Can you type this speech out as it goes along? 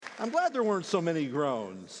I'm glad there weren't so many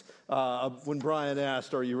groans when Brian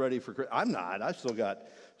asked, "Are you ready for Christmas?" I'm not. I've still got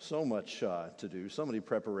so much to do, so many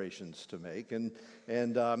preparations to make. And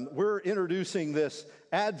we're introducing this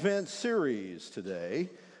Advent series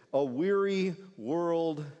today, A Weary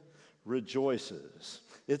World Rejoices.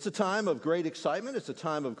 It's a time of great excitement. It's a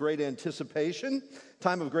time of great anticipation,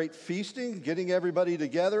 time of great feasting, getting everybody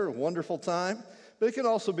together, a wonderful time. But it can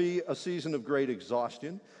also be a season of great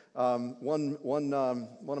exhaustion. One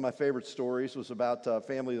of my favorite stories was about a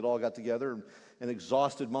family that all got together. An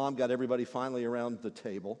exhausted mom got everybody finally around the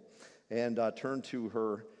table and turned to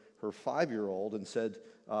her 5-year-old and said,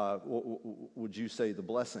 would you say the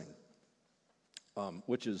blessing?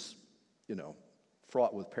 Which is,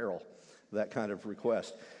 fraught with peril, that kind of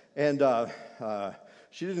request. And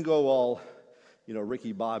she didn't go all,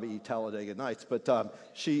 Ricky Bobby, Talladega Nights, but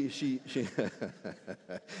she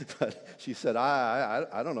but she said,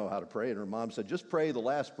 I don't know how to pray. And her mom said, just pray the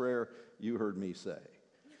last prayer you heard me say.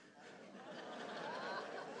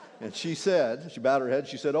 And she bowed her head,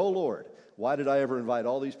 she said, "Oh Lord, why did I ever invite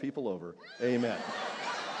all these people over? Amen."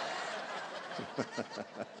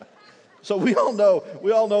 So we all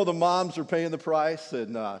know the moms are paying the price,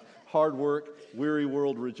 and hard work, weary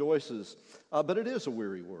world rejoices. But it is a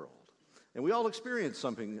weary world. And we all experience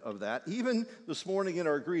something of that. Even this morning in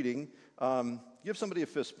our greeting, give somebody a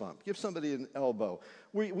fist bump, give somebody an elbow.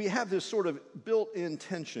 We have this sort of built-in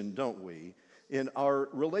tension, don't we, in our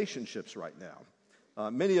relationships right now.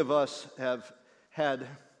 Many of us have had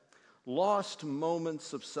lost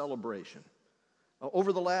moments of celebration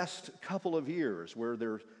over the last couple of years, where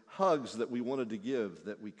there are hugs that we wanted to give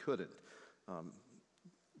that we couldn't,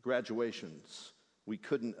 graduations we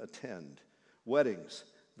couldn't attend, weddings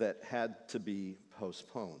that had to be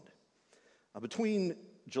postponed. Between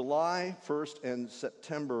July 1st and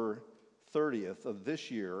September 30th of this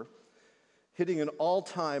year, hitting an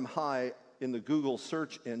all-time high in the Google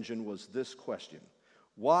search engine was this question: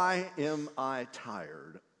 why am I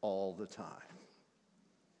tired all the time?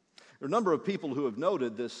 There are a number of people who have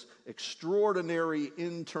noted this extraordinary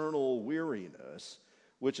internal weariness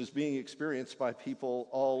which is being experienced by people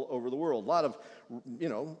all over the world. A lot of,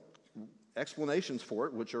 explanations for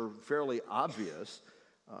it, which are fairly obvious,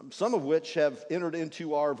 some of which have entered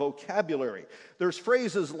into our vocabulary. There's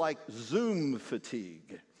phrases like Zoom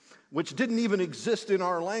fatigue, which didn't even exist in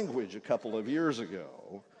our language a couple of years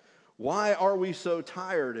ago. Why are we so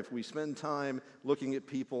tired if we spend time looking at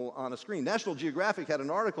people on a screen? National Geographic had an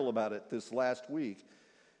article about it this last week,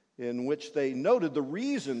 in which they noted the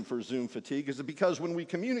reason for Zoom fatigue is because when we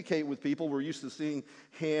communicate with people, we're used to seeing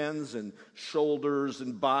hands and shoulders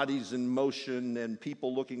and bodies in motion and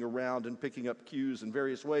people looking around and picking up cues in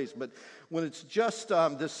various ways. But when it's just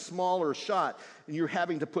this smaller shot and you're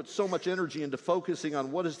having to put so much energy into focusing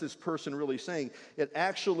on what is this person really saying, it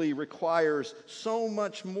actually requires so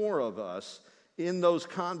much more of us in those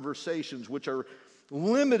conversations, which are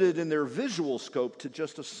limited in their visual scope to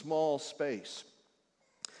just a small space.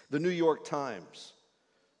 The New York Times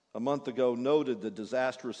a month ago noted the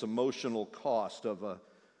disastrous emotional cost of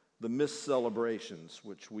the missed celebrations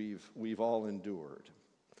which we've all endured.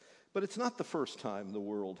 But it's not the first time the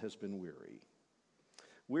world has been weary.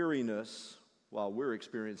 Weariness, while we're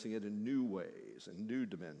experiencing it in new ways and new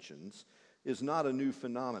dimensions, is not a new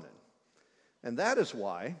phenomenon. And that is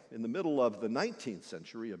why, in the middle of the 19th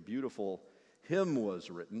century, a beautiful hymn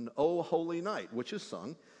was written, "O Holy Night," which is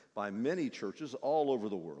sung by many churches all over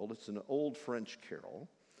the world. It's an old French carol,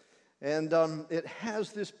 and it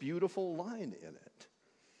has this beautiful line in it: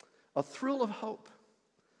 a thrill of hope,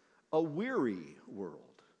 a weary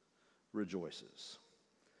world rejoices.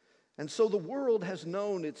 And so the world has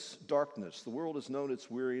known its darkness, the world has known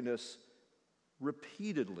its weariness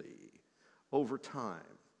repeatedly over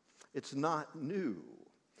time. It's not new.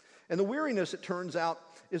 And the weariness, it turns out,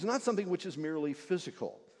 is not something which is merely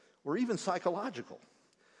physical or even psychological.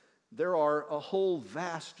 There are a whole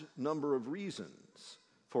vast number of reasons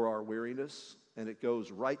for our weariness, and it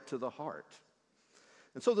goes right to the heart.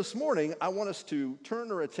 And so this morning, I want us to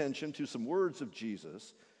turn our attention to some words of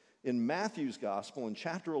Jesus in Matthew's Gospel in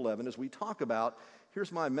chapter 11 as we talk about,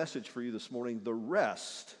 here's my message for you this morning, the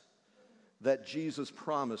rest that Jesus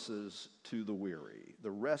promises to the weary. The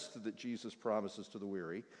rest that Jesus promises to the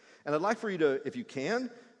weary. And I'd like for you to, if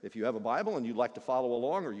you have a Bible and you'd like to follow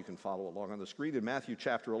along, or you can follow along on the screen in Matthew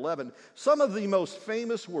chapter 11, some of the most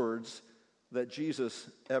famous words that Jesus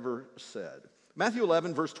ever said. Matthew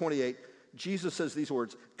 11, verse 28, Jesus says these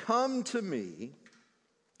words: "Come to me,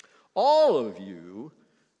 all of you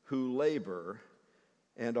who labor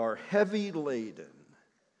and are heavy laden,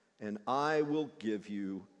 and I will give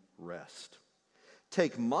you rest.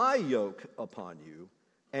 Take my yoke upon you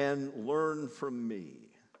and learn from me,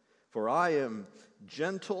 for I am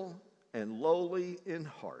gentle and lowly in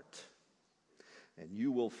heart, and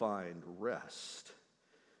you will find rest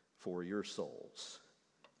for your souls.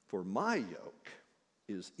 For my yoke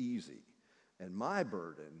is easy, and my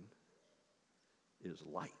burden is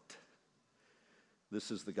light.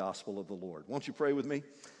 This is the gospel of the Lord. Won't you pray with me?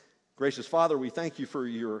 Gracious Father, we thank you for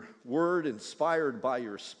your word inspired by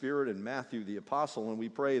your Spirit in Matthew the Apostle, and we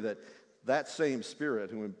pray that that same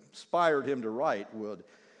Spirit who inspired him to write would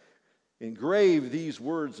engrave these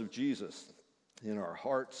words of Jesus in our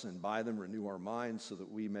hearts and by them renew our minds so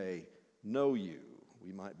that we may know you,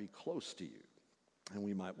 we might be close to you, and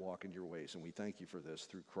we might walk in your ways. And we thank you for this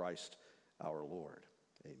through Christ our Lord.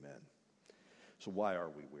 Amen. So why are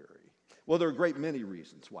we weary? Well, there are a great many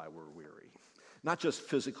reasons why we're weary. Not just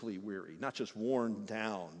physically weary, not just worn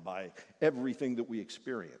down by everything that we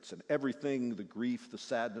experience and everything, the grief, the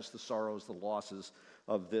sadness, the sorrows, the losses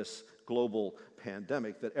of this global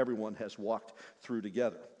pandemic that everyone has walked through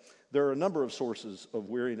together. There are a number of sources of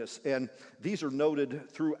weariness, and these are noted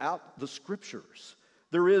throughout the Scriptures.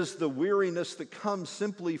 There is the weariness that comes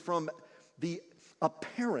simply from the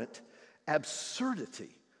apparent absurdity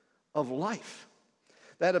of life.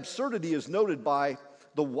 That absurdity is noted by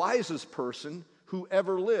the wisest person who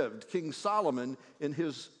ever lived, King Solomon, in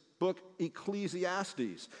his book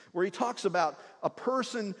Ecclesiastes, where he talks about a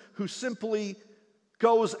person who simply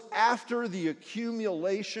goes after the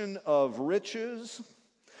accumulation of riches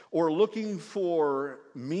or looking for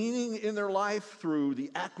meaning in their life through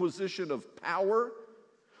the acquisition of power,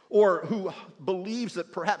 or who believes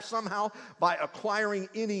that perhaps somehow by acquiring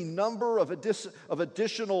any number of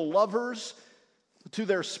additional lovers to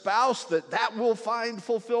their spouse that will find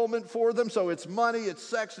fulfillment for them. So it's money, it's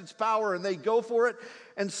sex, it's power, and they go for it.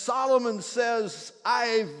 And Solomon says,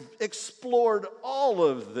 I've explored all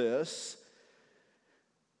of this,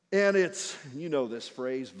 and it's, you know this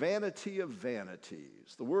phrase, vanity of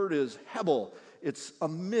vanities. The word is hebel. It's a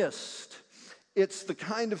mist. It's the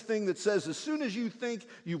kind of thing that says as soon as you think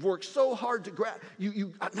you've worked so hard to grab,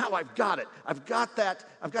 now I've got it. I've got that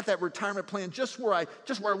retirement plan just where I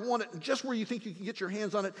want it, and just where you think you can get your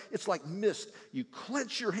hands on it. It's like mist. You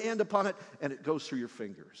clench your hand upon it, and it goes through your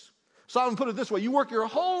fingers. Solomon put it this way: you work your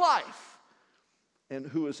whole life, and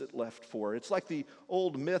who is it left for? It's like the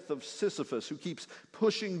old myth of Sisyphus, who keeps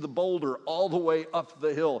pushing the boulder all the way up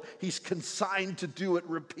the hill. He's consigned to do it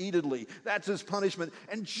repeatedly. That's his punishment.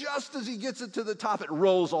 And just as he gets it to the top, it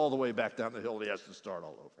rolls all the way back down the hill. He has to start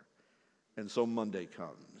all over. And so Monday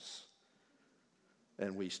comes,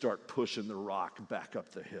 and we start pushing the rock back up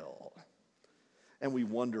the hill. And we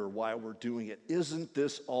wonder why we're doing it. Isn't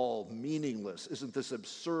this all meaningless? Isn't this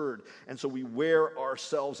absurd? And so we wear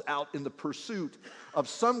ourselves out in the pursuit of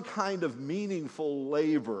some kind of meaningful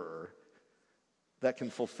labor that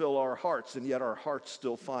can fulfill our hearts, and yet our hearts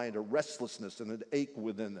still find a restlessness and an ache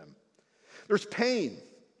within them. There's pain.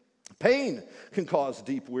 Pain can cause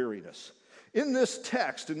deep weariness. In this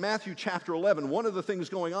text, in Matthew chapter 11, one of the things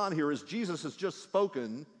going on here is Jesus has just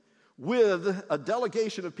spoken with a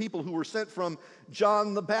delegation of people who were sent from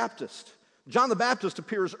John the Baptist. John the Baptist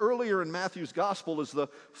appears earlier in Matthew's gospel as the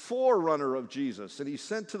forerunner of Jesus, and he's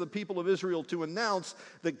sent to the people of Israel to announce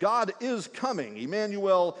that God is coming.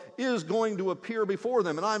 Emmanuel is going to appear before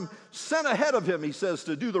them, and I'm sent ahead of him, he says,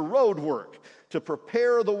 to do the road work, to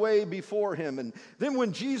prepare the way before him. And then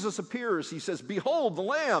when Jesus appears, he says, behold, the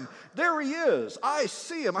Lamb, there he is. I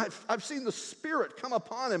see him. I've seen the Spirit come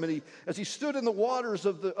upon him. And as he stood in the waters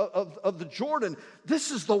of the Jordan,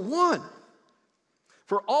 this is the one.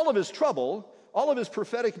 For all of his trouble, all of his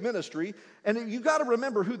prophetic ministry, and you got to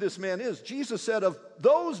remember who this man is. Jesus said of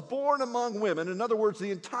those born among women, in other words,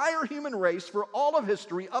 the entire human race for all of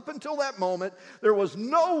history up until that moment, there was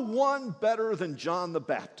no one better than John the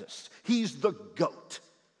Baptist. He's the goat.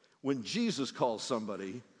 When Jesus calls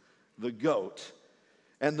somebody the goat,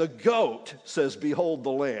 and the goat says, behold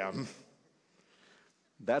the Lamb,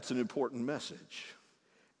 that's an important message.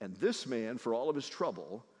 And this man, for all of his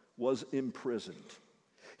trouble, was imprisoned.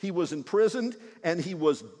 He was imprisoned, and he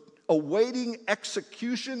was awaiting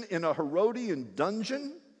execution in a Herodian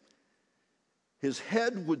dungeon. His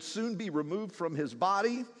head would soon be removed from his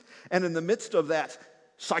body, and in the midst of that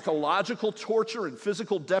psychological torture and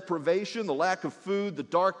physical deprivation, the lack of food, the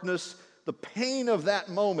darkness, the pain of that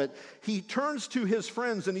moment, he turns to his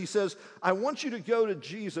friends and he says, I want you to go to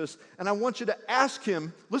Jesus, and I want you to ask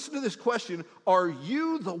him, listen to this question, are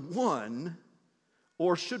you the one,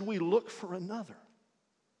 or should we look for another?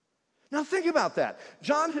 Now think about that.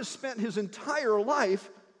 John has spent his entire life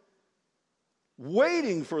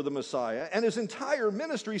waiting for the Messiah, and his entire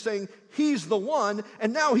ministry saying he's the one,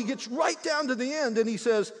 and now he gets right down to the end and he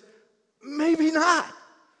says, maybe not.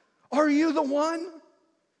 Are you the one?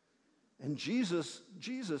 And Jesus,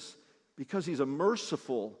 because he's a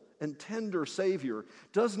merciful and tender Savior,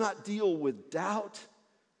 does not deal with doubt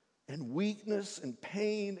and weakness and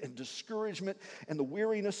pain and discouragement and the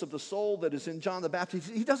weariness of the soul that is in John the Baptist.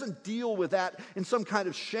 He doesn't deal with that in some kind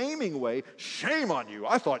of shaming way. Shame on you.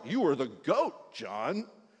 I thought you were the goat, John.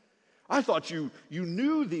 I thought you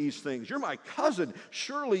knew these things. You're my cousin.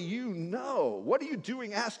 Surely you know. What are you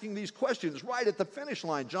doing asking these questions right at the finish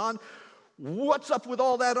line, John? What's up with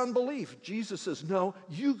all that unbelief? Jesus says, no,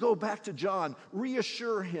 you go back to John.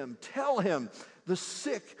 Reassure him. Tell him the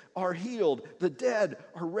sick are healed. The dead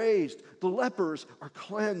are raised. The lepers are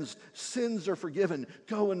cleansed. Sins are forgiven.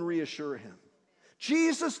 Go and reassure him.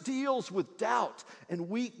 Jesus deals with doubt and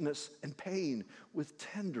weakness and pain with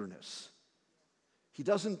tenderness. He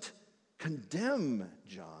doesn't condemn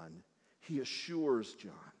John. He assures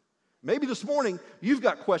John. Maybe this morning you've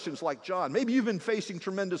got questions like John. Maybe you've been facing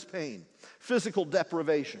tremendous pain, physical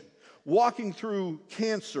deprivation, walking through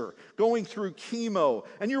cancer, going through chemo,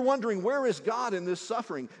 and you're wondering, where is God in this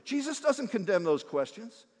suffering? Jesus doesn't condemn those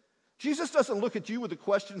questions. Jesus doesn't look at you with the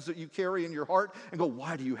questions that you carry in your heart and go,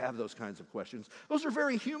 why do you have those kinds of questions? Those are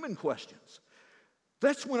very human questions.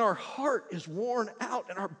 That's when our heart is worn out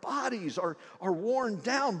and our bodies are worn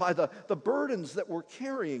down by the burdens that we're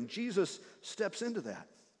carrying. Jesus steps into that.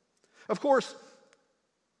 Of course,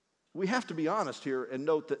 we have to be honest here and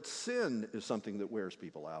note that sin is something that wears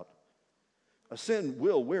people out. A sin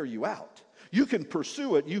will wear you out. You can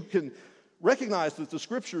pursue it. You can recognize that the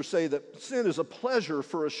scriptures say that sin is a pleasure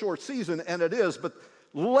for a short season, and it is, but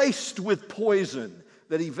laced with poison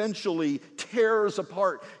that eventually tears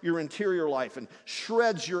apart your interior life and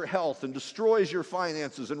shreds your health and destroys your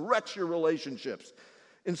finances and wrecks your relationships.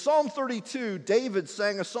 In Psalm 32, David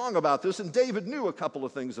sang a song about this, and David knew a couple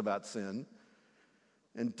of things about sin.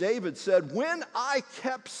 And David said, when I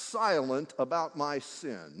kept silent about my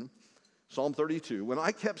sin, Psalm 32, when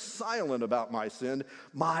I kept silent about my sin,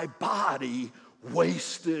 my body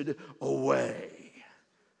wasted away,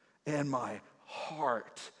 and my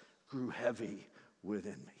heart grew heavy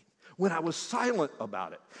within me. When I was silent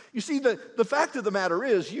about it. You see, the fact of the matter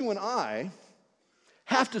is, you and I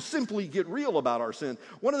have to simply get real about our sin.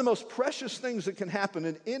 One of the most precious things that can happen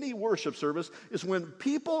in any worship service is when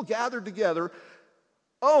people gather together,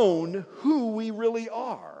 own who we really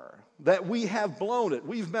are, that we have blown it,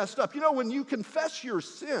 we've messed up. You know, when you confess your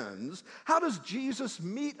sins, how does Jesus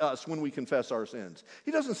meet us when we confess our sins?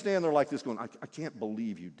 He doesn't stand there like this going, I can't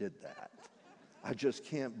believe you did that. I just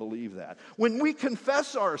can't believe that. When we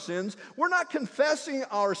confess our sins, we're not confessing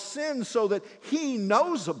our sins so that he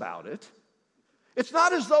knows about it. It's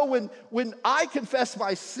not as though when I confess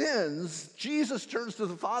my sins, Jesus turns to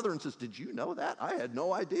the Father and says, did you know that? I had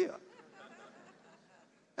no idea.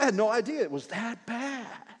 I had no idea it was that bad.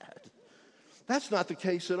 That's not the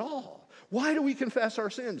case at all. Why do we confess our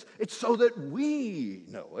sins? It's so that we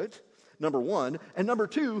know it, number one. And number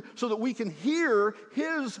two, so that we can hear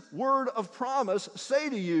his word of promise say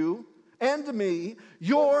to you and to me,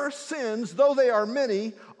 your sins, though they are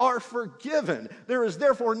many, are forgiven. There is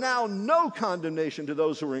therefore now no condemnation to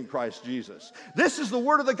those who are in Christ Jesus. This is the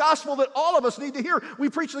word of the gospel that all of us need to hear.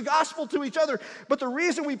 We preach the gospel to each other, but the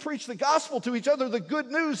reason we preach the gospel to each other, the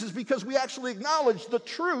good news, is because we actually acknowledge the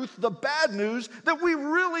truth, the bad news, that we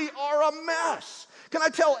really are a mess. Can I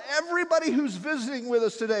tell everybody who's visiting with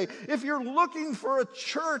us today, if you're looking for a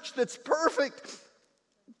church that's perfect,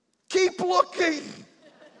 keep looking.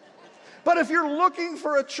 But if you're looking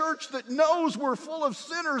for a church that knows we're full of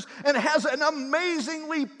sinners and has an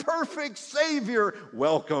amazingly perfect Savior,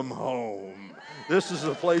 welcome home. This is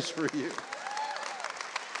the place for you.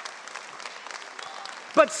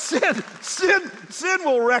 But sin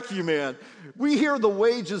will wreck you, man. We hear the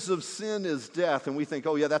wages of sin is death, and we think,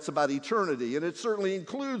 oh yeah, that's about eternity. And it certainly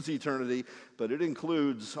includes eternity, but it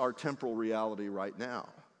includes our temporal reality right now.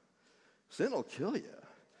 Sin will kill you.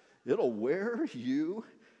 It'll wear you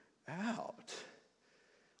out.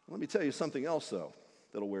 Let me tell you something else, though,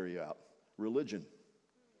 that'll wear you out. Religion.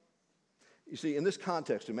 You see, in this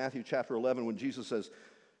context, in Matthew chapter 11, when Jesus says,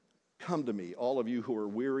 come to me, all of you who are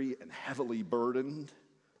weary and heavily burdened,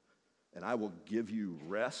 and I will give you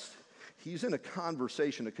rest. He's in a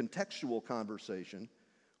conversation, a contextual conversation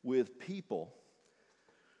with people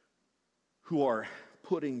who are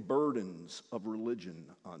putting burdens of religion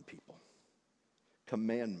on people.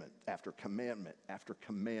 Commandment after commandment after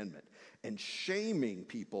commandment, and shaming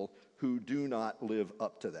people who do not live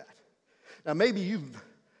up to that. Now, maybe you've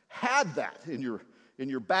had that in your in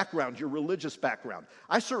your background, your religious background.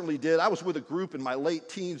 I certainly did. I was with a group in my late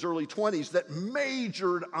teens, early 20s that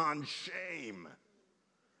majored on shame.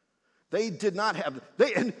 They did not have,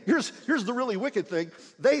 and here's the really wicked thing.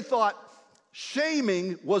 They thought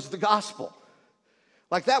shaming was the gospel.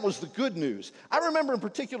 Like that was the good news. I remember in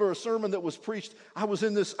particular a sermon that was preached. I was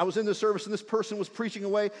in this service, and this person was preaching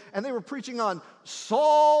away, and they were preaching on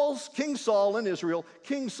King Saul in Israel,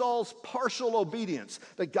 King Saul's partial obedience,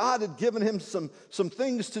 that God had given him some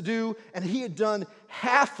things to do, and he had done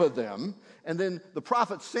half of them. And then the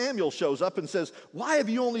prophet Samuel shows up and says, "Why have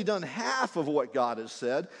you only done half of what God has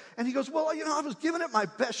said?" And he goes, "Well, I was giving it my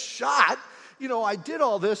best shot. I did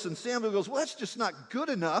all this." And Samuel goes, "Well, that's just not good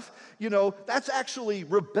enough. That's actually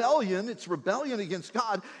rebellion. It's rebellion against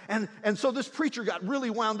God." And so this preacher got really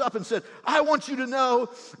wound up and said, "I want you to know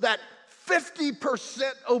that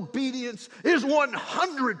 50% obedience is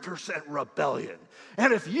 100% rebellion.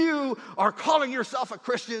 And if you are calling yourself a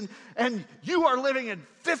Christian and you are living in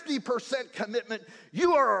 50% commitment,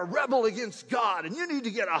 you are a rebel against God, and you need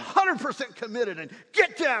to get 100% committed and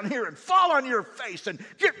get down here and fall on your face and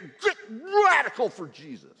get radical for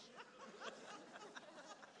Jesus."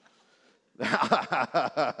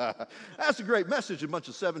 That's a great message, a bunch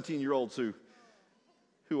of 17-year-olds who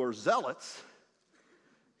are zealots.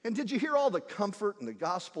 And did you hear all the comfort and the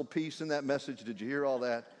gospel peace in that message? Did you hear all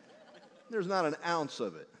that? There's not an ounce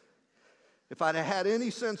of it. If I'd have had any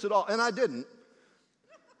sense at all, and I didn't,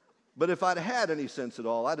 but if I'd had any sense at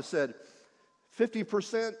all, I'd have said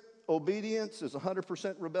 50% obedience is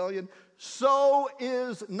 100% rebellion. So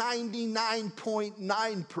is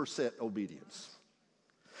 99.9% obedience.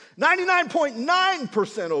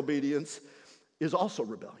 99.9% obedience is also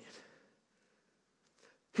rebellion.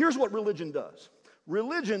 Here's what religion does.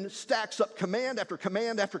 Religion stacks up command after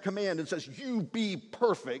command after command and says, "You be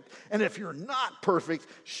perfect, and if you're not perfect,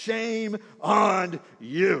 shame on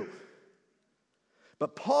you."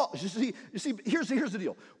 But Paul, you see, here's the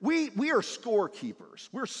deal. We are scorekeepers.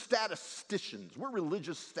 We're statisticians. We're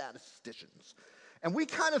religious statisticians. And we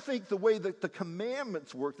kind of think the way that the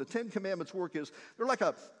commandments work, the 10 Commandments work, is they're like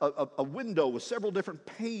a window with several different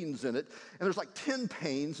panes in it, and there's like 10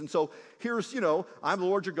 panes. And so here's, "I'm the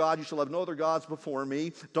Lord your God, you shall have no other gods before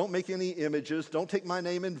me. Don't make any images. Don't take my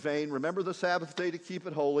name in vain. Remember the Sabbath day to keep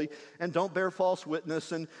it holy. And don't bear false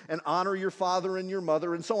witness. And honor your father and your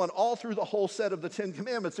mother," and so on, all through the whole set of the 10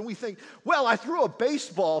 Commandments. And we think, well, I threw a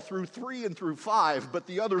baseball through 3 and through 5, but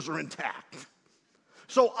the others are intact.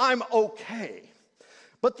 So I'm okay.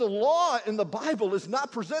 But the law in the Bible is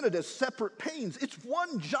not presented as separate panes. It's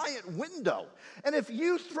one giant window. And if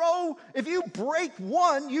you break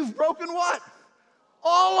one, you've broken what?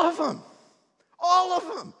 All of them. All of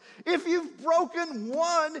them. If you've broken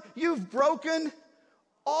one, you've broken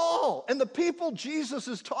all. And the people Jesus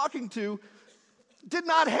is talking to did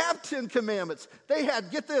not have 10 commandments. They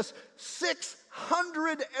had, get this,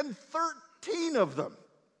 613 of them.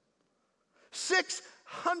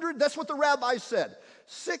 600, that's what the rabbis said.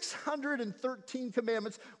 613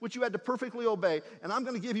 commandments, which you had to perfectly obey. And I'm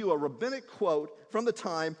going to give you a rabbinic quote from the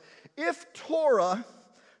time. "If Torah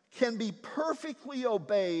can be perfectly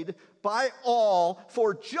obeyed by all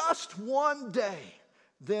for just one day,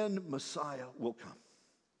 then Messiah will come."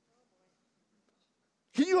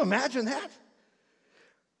 Can you imagine that?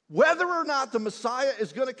 Whether or not the Messiah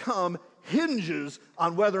is going to come hinges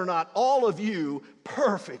on whether or not all of you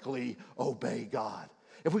perfectly obey God.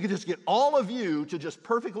 If we could just get all of you to just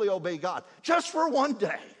perfectly obey God, just for one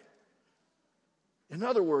day. In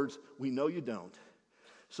other words, we know you don't.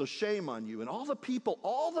 So shame on you. And all the people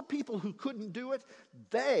who couldn't do it,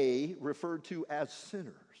 they referred to as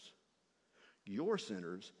sinners. You're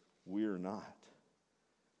sinners, we're not.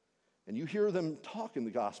 And you hear them talk in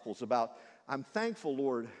the Gospels about, "I'm thankful,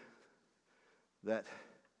 Lord, that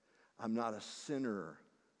I'm not a sinner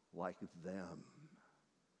like them."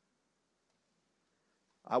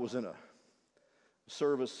 I was in a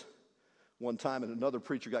service one time, and another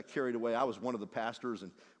preacher got carried away. I was one of the pastors,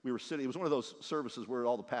 and we were sitting. It was one of those services where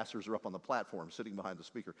all the pastors are up on the platform sitting behind the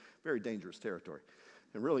speaker. Very dangerous territory.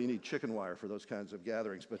 And really, you need chicken wire for those kinds of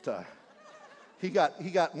gatherings. But he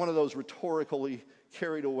got one of those rhetorically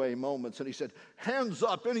carried away moments, and he said, "Hands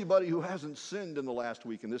up, anybody who hasn't sinned in the last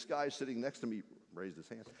week." And this guy sitting next to me raised his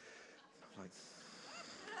hand. I was like,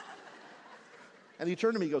 and he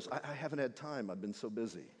turned to me and goes, I haven't had time. I've been so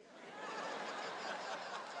busy.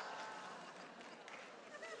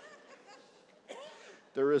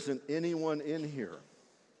 There isn't anyone in here,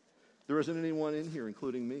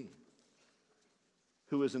 including me,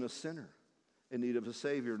 who isn't a sinner in need of a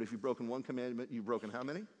Savior. And if you've broken one commandment, you've broken how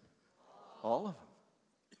many? All of them.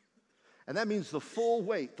 And that means the full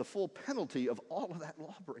weight, the full penalty of all of that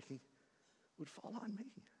law breaking would fall on me.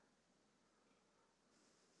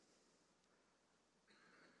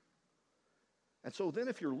 And so then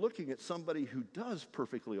if you're looking at somebody who does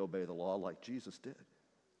perfectly obey the law like Jesus did,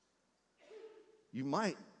 you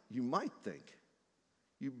might think,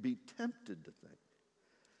 you'd be tempted to think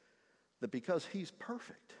that because he's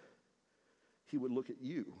perfect, he would look at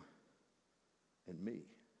you and me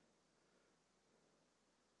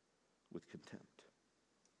with contempt.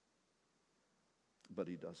 But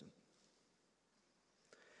he doesn't.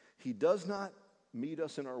 He does not meet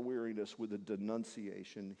us in our weariness with a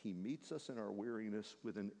denunciation. He meets us in our weariness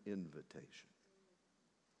with an invitation.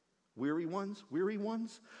 Weary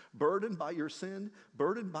ones, burdened by your sin,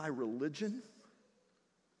 burdened by religion,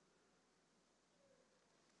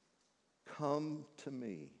 come to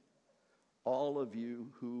me, all of you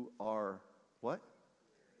who are, what?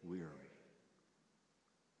 Weary.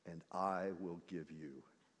 And I will give you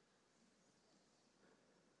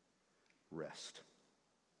rest.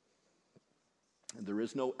 And there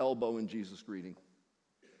is no elbow in Jesus' greeting.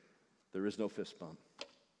 There is no fist bump.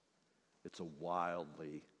 It's a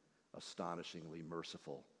wildly, astonishingly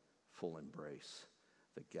merciful, full embrace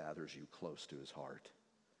that gathers you close to his heart.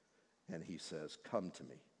 And he says, come to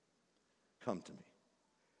me. Come to me.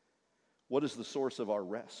 What is the source of our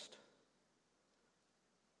rest?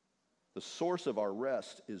 The source of our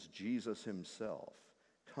rest is Jesus himself.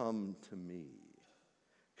 Come to me.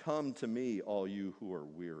 Come to me, all you who are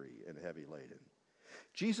weary and heavy laden.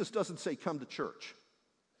 Jesus doesn't say, come to church.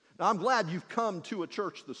 Now, I'm glad you've come to a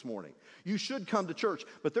church this morning. You should come to church,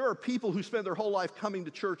 but there are people who spend their whole life coming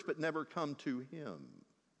to church but never come to him.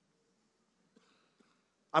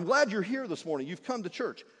 I'm glad you're here this morning. You've come to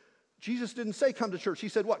church. Jesus didn't say come to church. He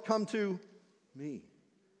said what? Come to me.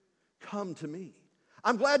 Come to me.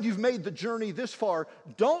 I'm glad you've made the journey this far.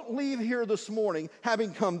 Don't leave here this morning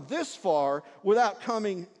having come this far without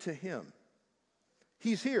coming to him.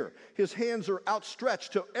 He's here. His hands are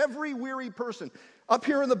outstretched to every weary person. Up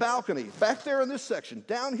here in the balcony, back there in this section,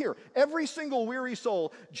 down here, every single weary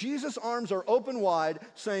soul, Jesus' arms are open wide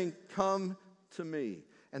saying, come to me.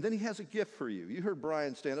 And then he has a gift for you. You heard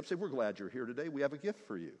Brian stand up and say, we're glad you're here today. We have a gift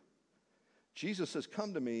for you. Jesus says,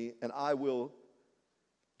 come to me and I will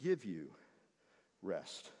give you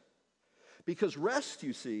rest. Because rest,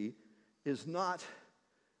 you see, is not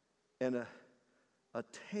an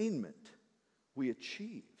attainment we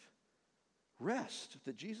achieve. Rest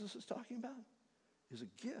that Jesus is talking about is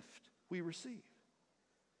a gift we receive.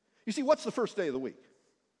 You see, what's the first day of the week?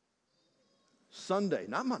 Sunday,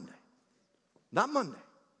 not Monday. Not Monday.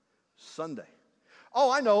 Sunday.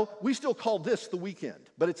 Oh, I know, we still call this the weekend,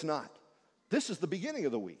 but it's not. This is the beginning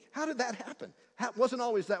of the week. How did that happen? It wasn't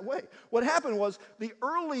always that way. What happened was the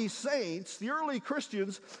early saints, the early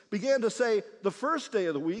Christians, began to say the first day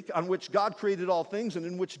of the week on which God created all things and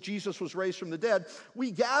in which Jesus was raised from the dead,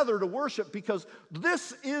 we gather to worship because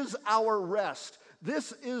this is our rest.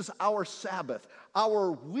 This is our Sabbath.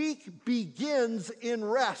 Our week begins in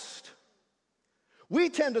rest. We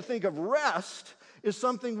tend to think of rest as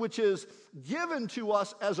something which is given to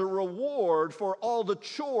us as a reward for all the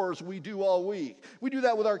chores we do all week. We do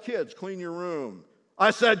that with our kids. Clean your room.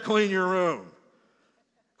 I said clean your room.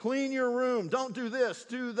 Clean your room. Don't do this,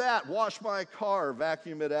 do that. Wash my car,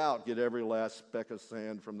 vacuum it out, get every last speck of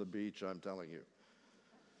sand from the beach, I'm telling you.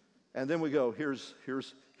 And then we go, here's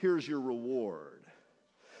your reward.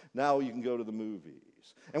 Now you can go to the movies.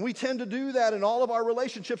 And we tend to do that in all of our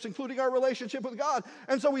relationships, including our relationship with God.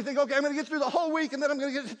 And so we think, okay, I'm going to get through the whole week, and then I'm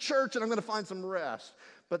going to get to church, and I'm going to find some rest.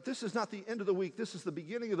 But this is not the end of the week. This is the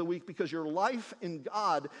beginning of the week, because your life in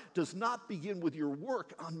God does not begin with your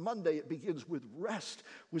work on Monday. It begins with rest,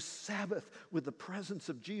 with Sabbath, with the presence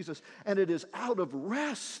of Jesus. And it is out of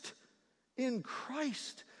rest in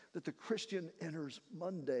Christ that the Christian enters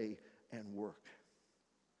Monday and work.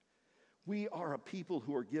 We are a people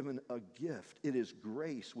who are given a gift. It is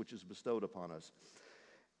grace which is bestowed upon us.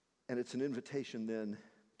 And it's an invitation then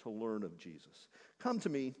to learn of Jesus. Come to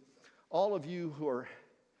me, all of you who are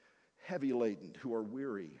heavy laden, who are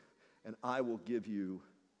weary, and I will give you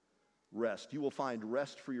rest. You will find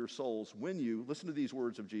rest for your souls when you, listen to these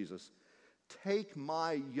words of Jesus, take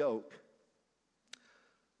my yoke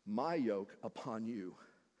upon you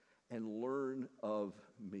and learn of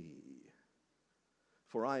me.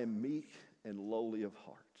 For I am meek and lowly of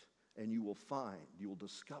heart, and you will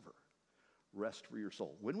discover rest for your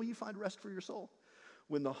soul. When will you find rest for your soul?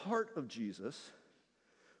 When the heart of Jesus,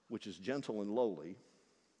 which is gentle and lowly,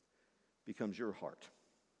 becomes your heart.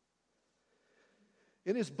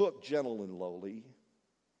 In his book, Gentle and Lowly,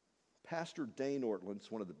 Pastor Dane Ortlund,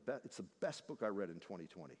 it's the best book I read in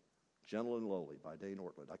 2020. Gentle and Lowly by Dane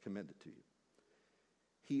Ortland. I commend it to you.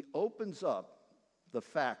 He opens up the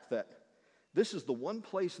fact that this is the one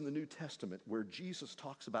place in the New Testament where Jesus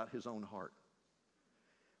talks about his own heart,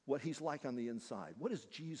 what he's like on the inside. What is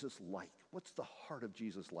Jesus like? What's the heart of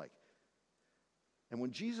Jesus like? And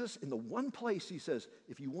when Jesus, in the one place he says,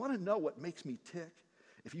 if you want to know what makes me tick,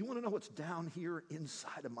 if you want to know what's down here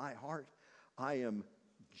inside of my heart, I am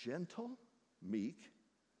gentle, meek,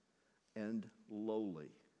 and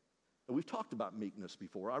lowly. And we've talked about meekness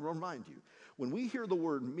before. I remind you, when we hear the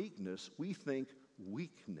word meekness, we think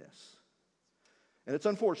weakness. And it's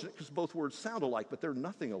unfortunate because both words sound alike, but they're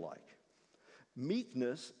nothing alike.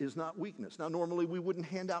 Meekness is not weakness. Now, normally we wouldn't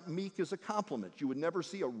hand out meek as a compliment. You would never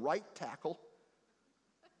see a right tackle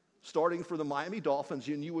starting for the Miami Dolphins,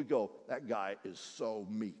 and you would go, that guy is so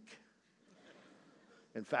meek.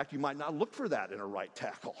 In fact, you might not look for that in a right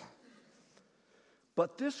tackle.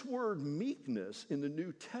 But this word meekness in the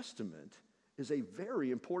New Testament is a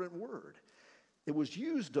very important word. It was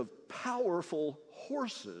used of powerful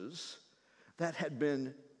horses that had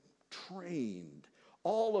been trained,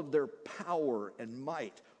 all of their power and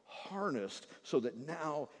might harnessed so that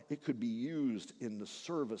now it could be used in the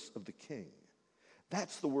service of the king.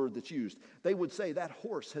 That's the word that's used. They would say that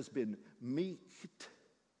horse has been meeked.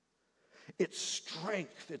 Its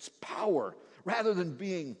strength, its power, rather than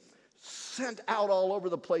being sent out all over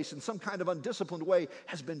the place in some kind of undisciplined way,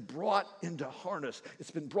 has been brought into harness. It's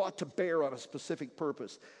been brought to bear on a specific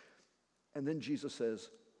purpose. And then Jesus says,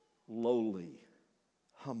 lowly,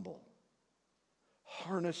 humble,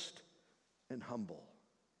 harnessed and humble,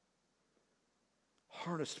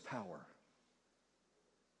 harnessed power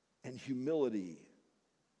and humility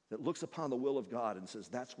that looks upon the will of God and says,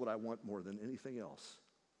 that's what I want more than anything else.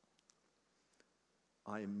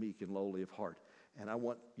 I am meek and lowly of heart, and I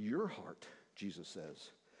want your heart, Jesus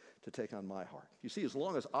says, to take on my heart. You see, as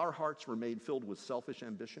long as our hearts remain filled with selfish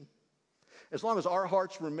ambition, as long as our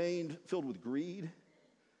hearts remain filled with greed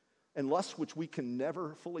and lust, which we can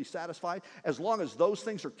never fully satisfy, as long as those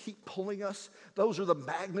things keep pulling us, those are the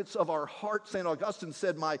magnets of our heart. St. Augustine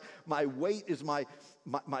said, my weight is my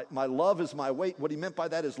love is my weight. What he meant by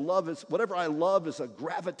that is love is, whatever I love is a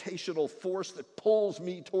gravitational force that pulls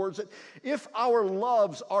me towards it. If our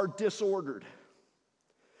loves are disordered,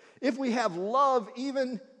 if we have love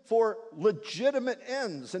even for legitimate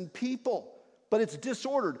ends and people, but it's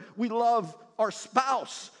disordered, we love our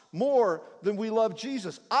spouse more than we love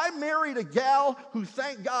Jesus. I married a gal who,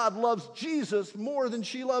 thank God, loves Jesus more than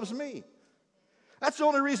she loves me. That's the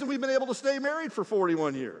only reason we've been able to stay married for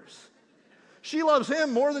 41 years. She loves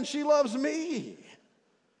him more than she loves me.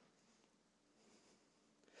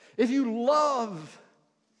 If you love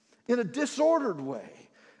in a disordered way,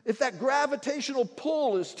 if that gravitational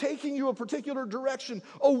pull is taking you a particular direction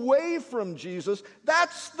away from Jesus,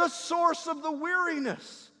 that's the source of the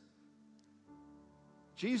weariness.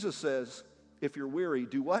 Jesus says, if you're weary,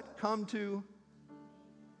 do what? Come to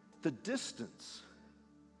the distance,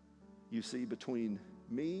 you see, between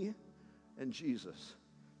me and Jesus.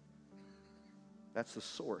 That's the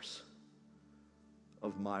source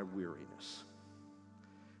of my weariness.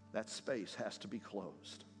 That space has to be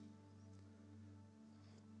closed.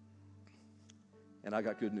 And I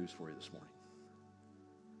got good news for you this morning,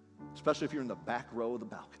 especially if you're in the back row of the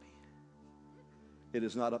balcony. It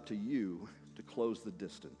is not up to you to close the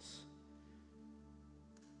distance.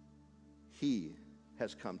 He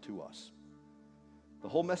has come to us. The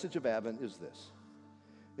whole message of Advent is this.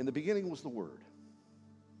 In the beginning was the Word,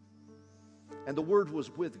 and the Word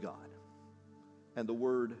was with God, and the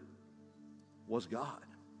Word was God,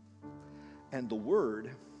 and the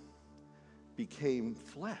Word became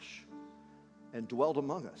flesh and dwelt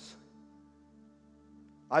among us.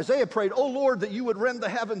 Isaiah prayed, "O Lord, that you would rend the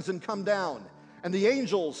heavens and come down." And the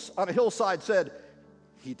angels on a hillside said,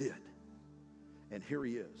 he did. And here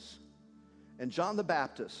he is. And John the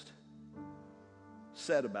Baptist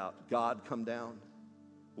said about God come down,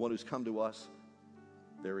 the one who's come to us,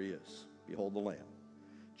 there he is. Behold the Lamb.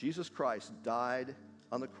 Jesus Christ died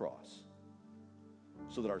on the cross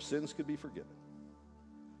so that our sins could be forgiven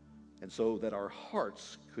and so that our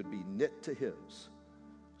hearts could be knit to his,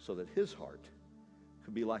 so that his heart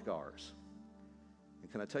could be like ours.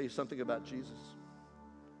 And can I tell you something about Jesus?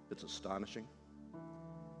 It's astonishing.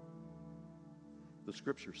 The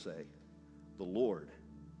scriptures say, the Lord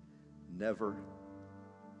never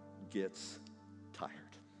gets tired.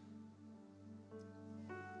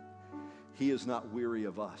 He is not weary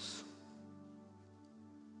of us.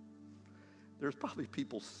 There's probably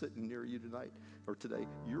people sitting near you tonight or today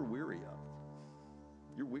you're weary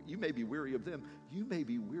of. You may be weary of them. You may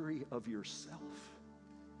be weary of yourself.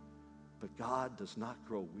 But God does not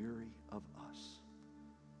grow weary of us.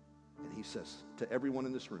 And he says to everyone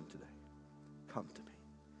in this room today, come to me,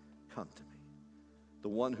 come to me. The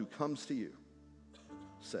one who comes to you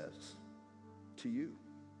says to you,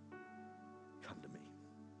 come to me.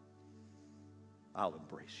 I'll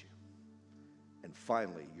embrace you. And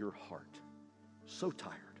finally, your heart, so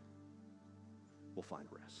tired, will find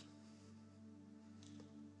rest.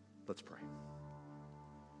 Let's pray.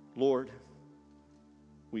 Lord,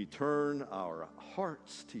 we turn our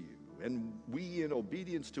hearts to you, and we, in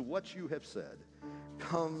obedience to what you have said,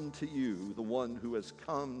 come to you, the one who has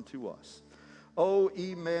come to us. O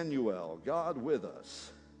Emmanuel, God with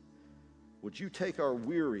us, would you take our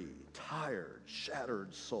weary, tired,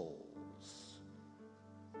 shattered souls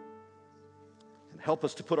and help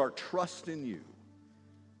us to put our trust in you,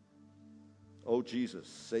 O Jesus,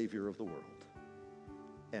 Savior of the world,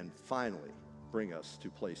 and finally bring us to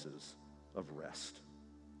places of rest.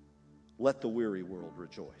 Let the weary world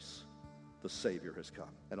rejoice. The Savior has come.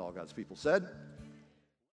 And all God's people said,